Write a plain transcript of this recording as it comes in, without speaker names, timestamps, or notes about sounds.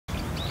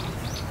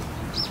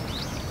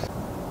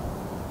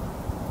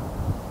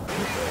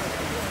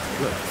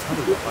ちょ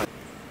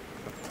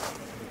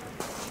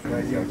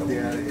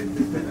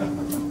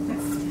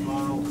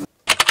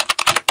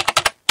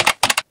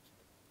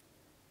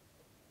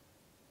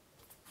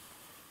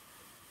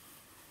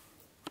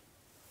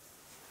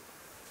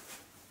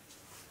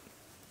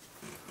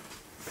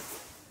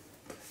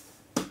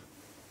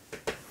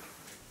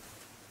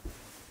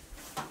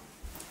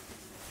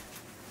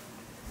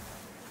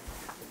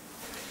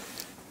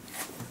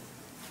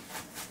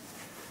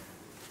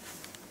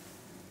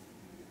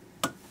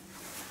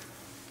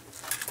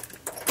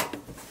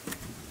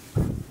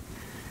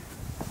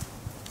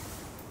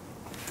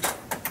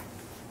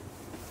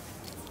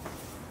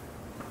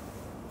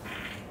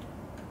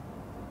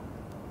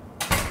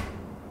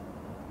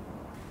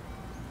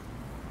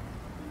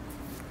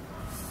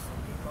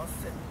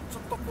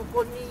っとこ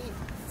こに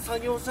作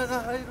業車が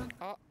入る。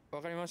あ、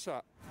わかりまし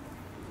た。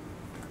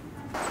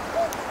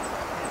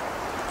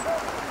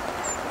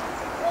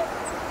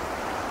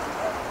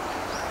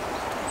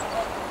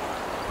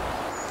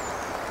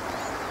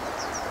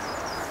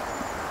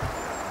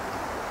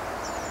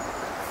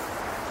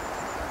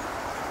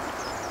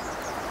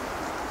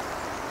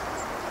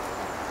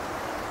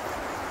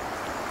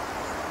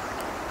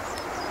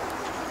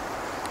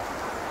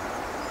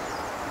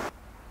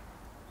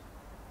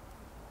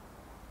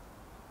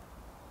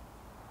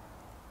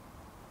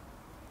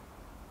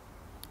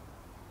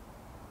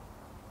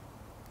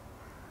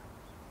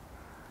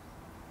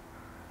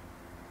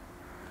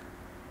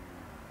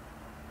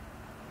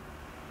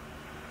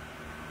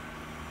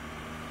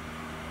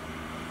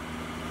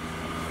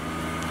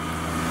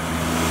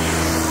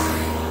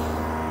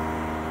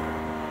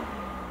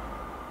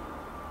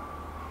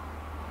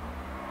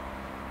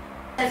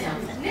じゃ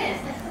ん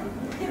ね。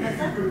でも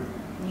さ、人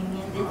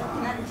間でなく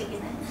なっちゃいけ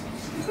ない。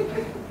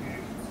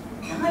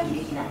長生き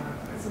できない。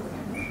そうだ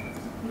ね。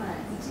まあ1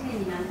年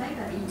に何回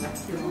かでいいわっ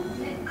て思っ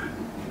て。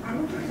あ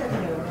の時だけは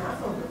ね、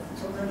朝そ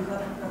んなに行かな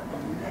かったもん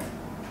ね。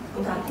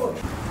学校。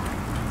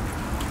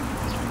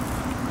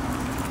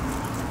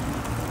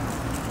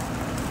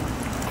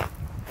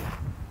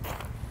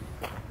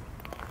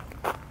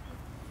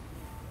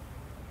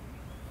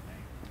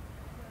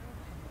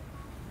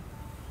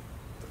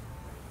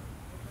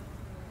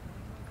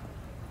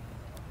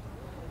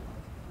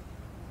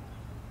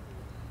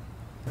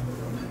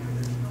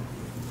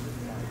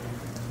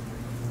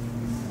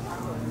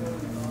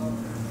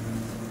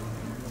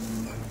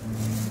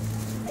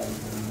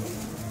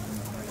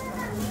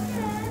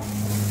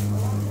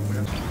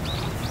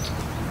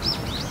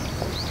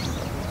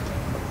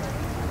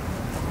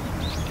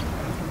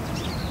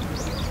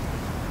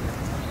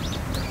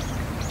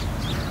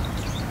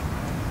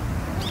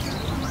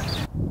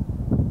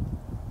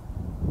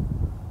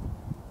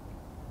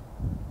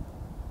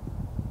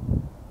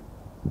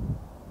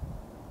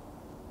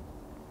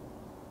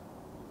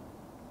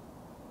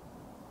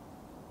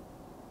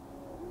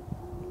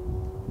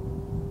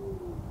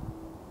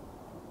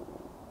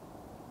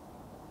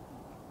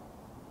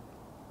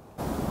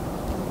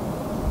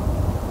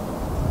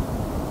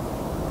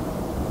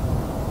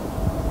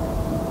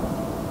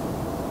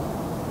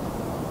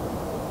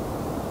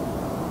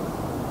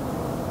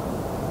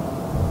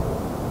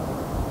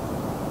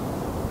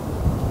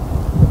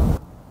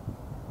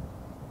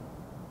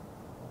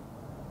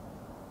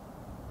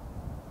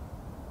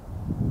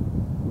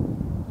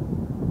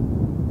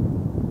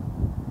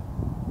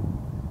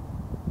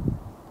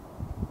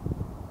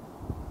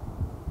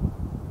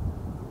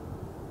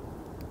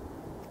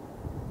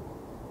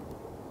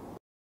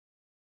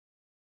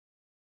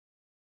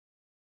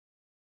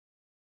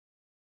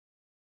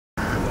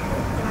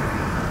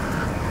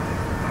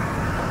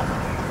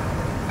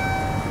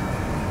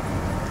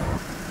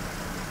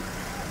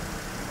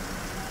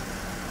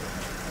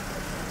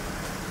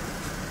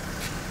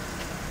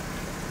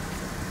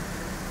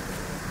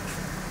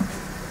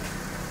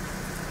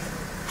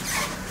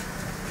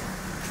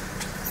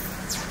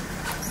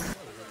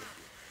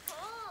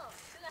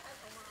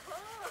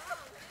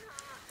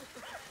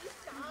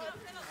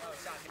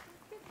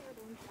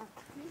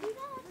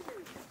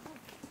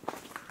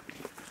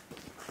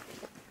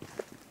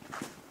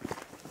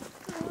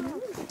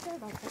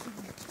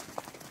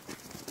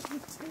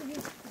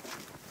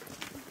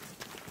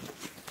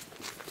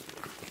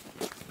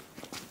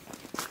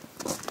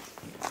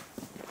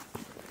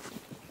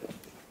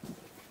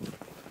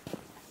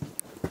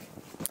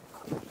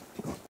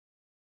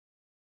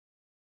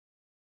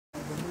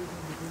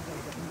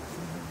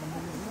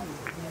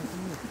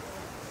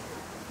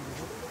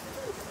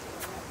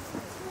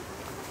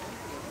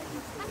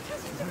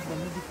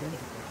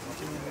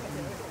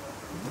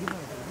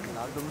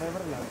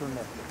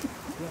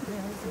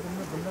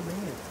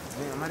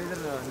हमारे इधर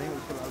नहीं,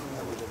 उसको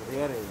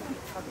रेयर है।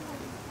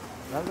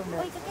追いか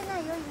けな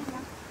いよ今。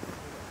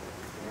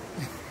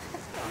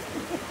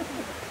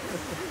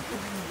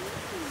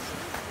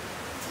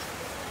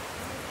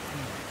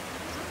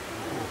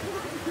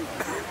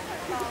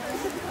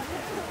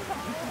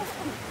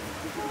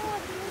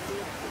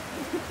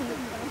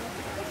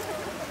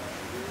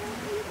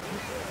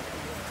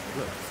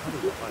猿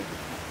が入る。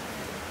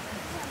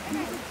あり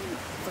が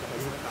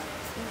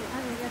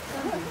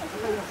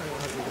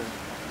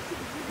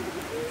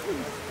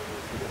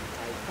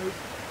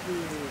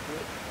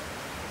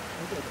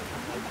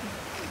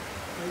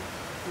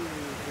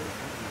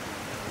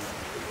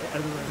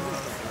とうございま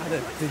す。あ、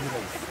全然な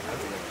いです。ありが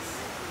とうございます。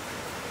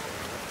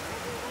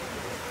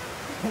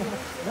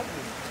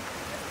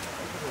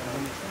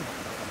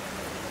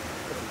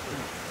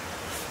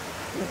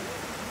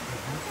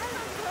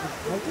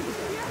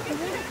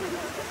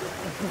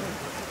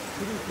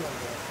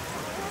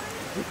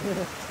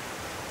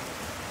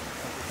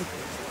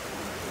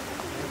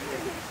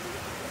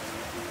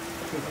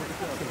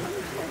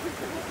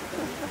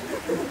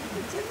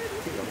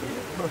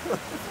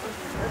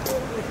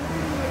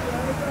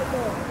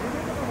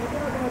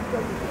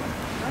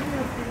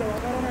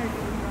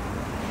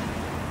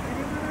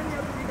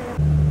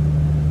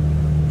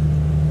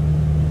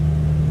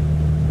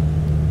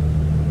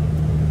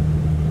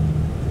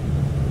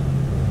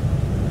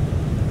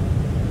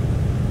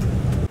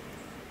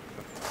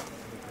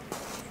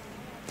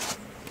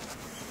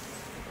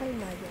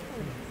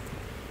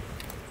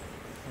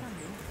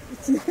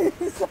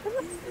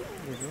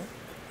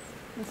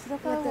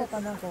Shirakawa-go か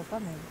なんかわか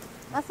んない。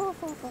あ、そう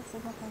そうそう、そ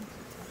んな感じ。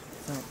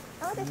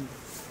あれ。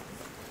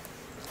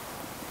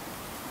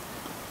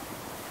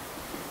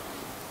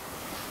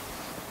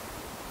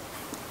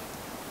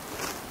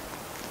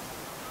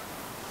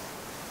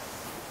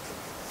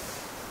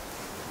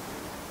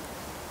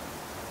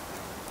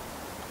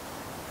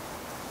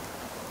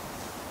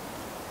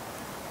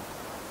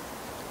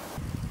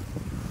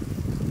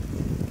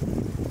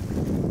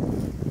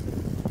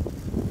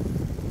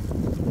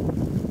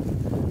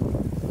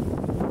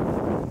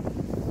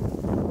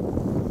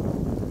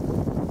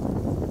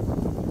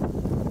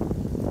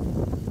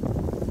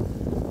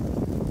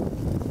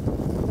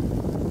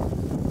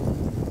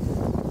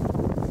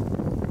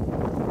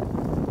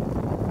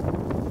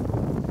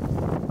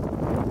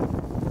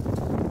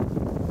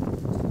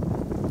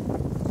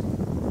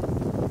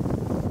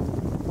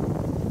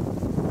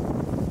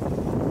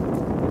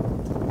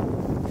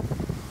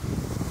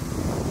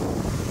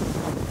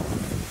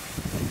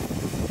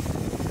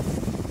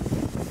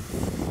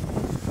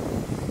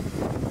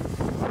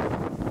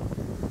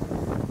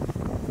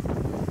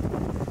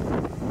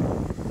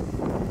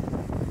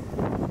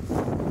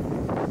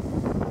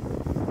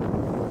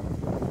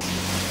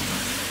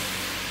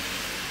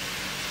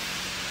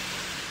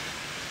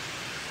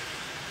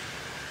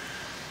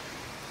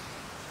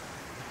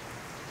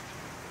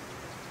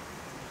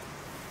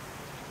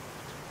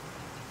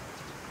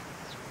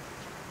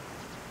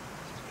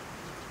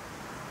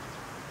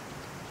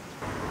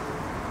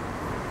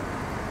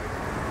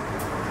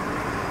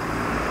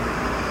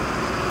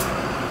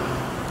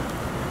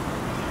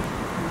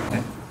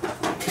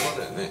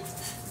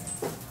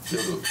夜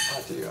パ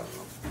ーティーがある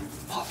の。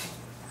パーテ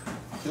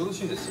ィーよろ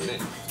しいですよね、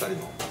2人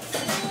も。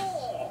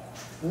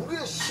おお、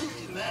嬉しい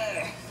ね。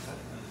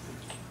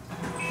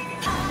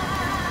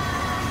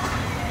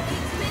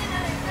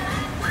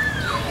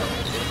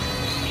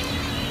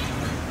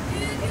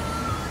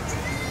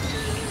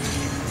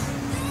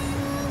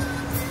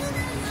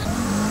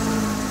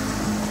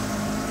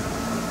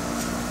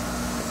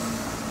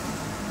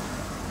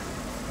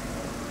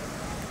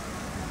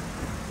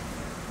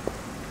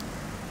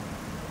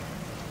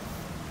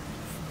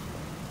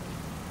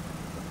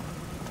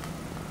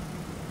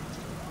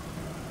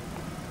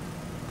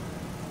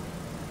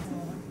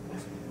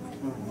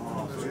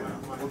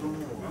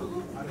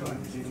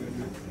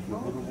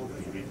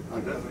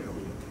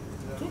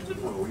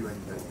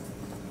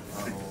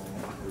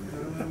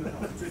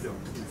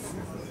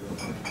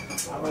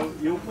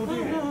横で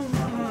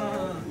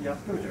やっ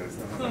てるじゃないです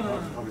か。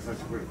食べさせ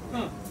てくれるから。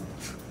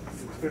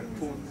それと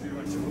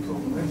自分と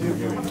従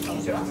業員のい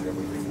いじゃないですか。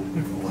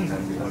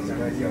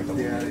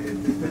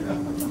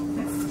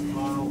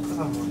奥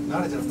さんも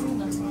慣れちゃったの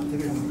で、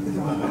テレビも出て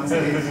ますね。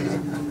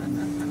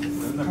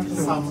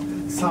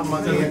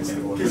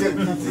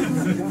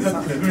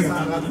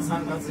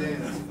3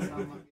月